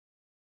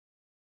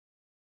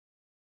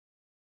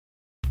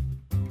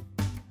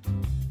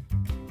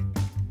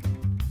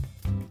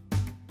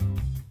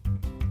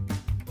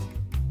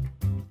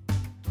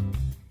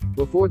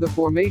Before the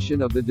formation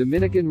of the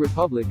Dominican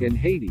Republic and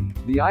Haiti,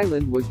 the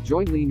island was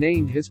jointly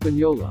named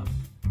Hispaniola.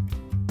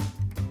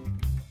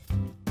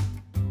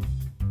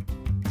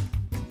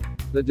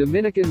 The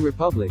Dominican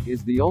Republic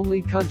is the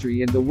only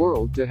country in the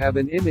world to have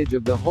an image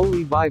of the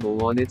Holy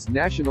Bible on its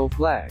national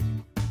flag.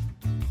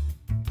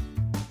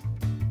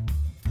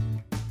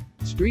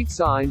 Street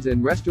signs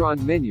and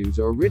restaurant menus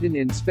are written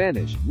in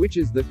Spanish, which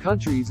is the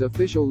country's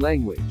official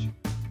language.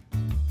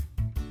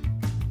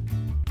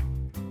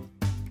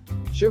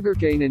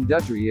 Sugarcane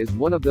industry is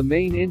one of the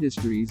main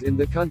industries in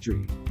the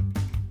country.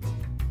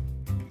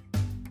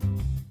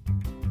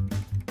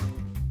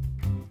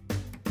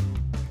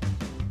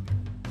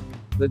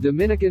 The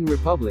Dominican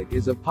Republic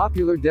is a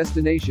popular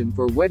destination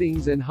for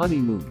weddings and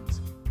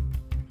honeymoons.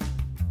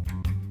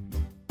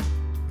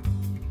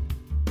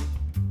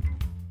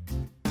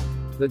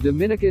 The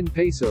Dominican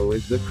peso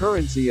is the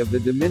currency of the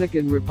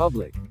Dominican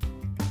Republic.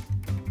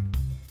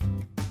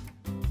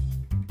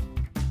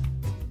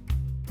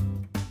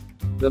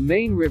 The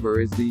main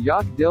river is the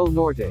Yaque del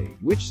Norte,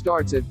 which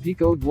starts at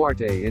Pico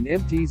Duarte and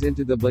empties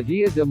into the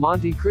Bahia de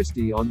Monte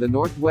Cristi on the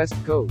northwest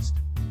coast.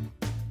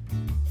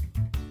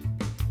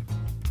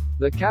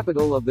 The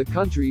capital of the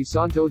country,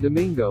 Santo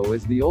Domingo,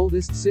 is the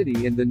oldest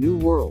city in the New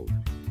World.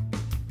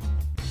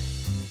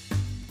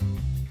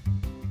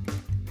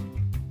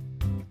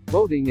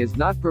 Voting is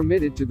not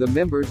permitted to the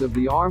members of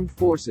the armed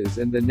forces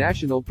and the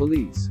national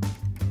police.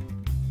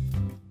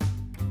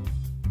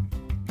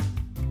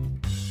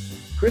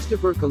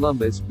 Christopher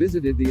Columbus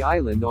visited the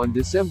island on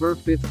December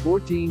 5,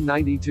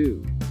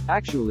 1492.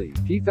 Actually,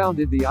 he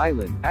founded the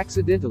island,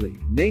 accidentally,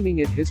 naming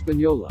it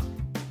Hispaniola.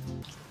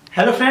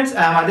 Hello friends,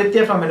 I am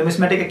Aditya from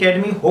Numismatics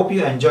Academy. Hope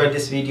you enjoyed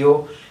this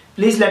video.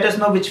 Please let us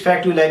know which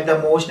fact you like the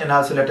most and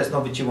also let us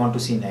know which you want to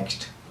see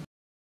next.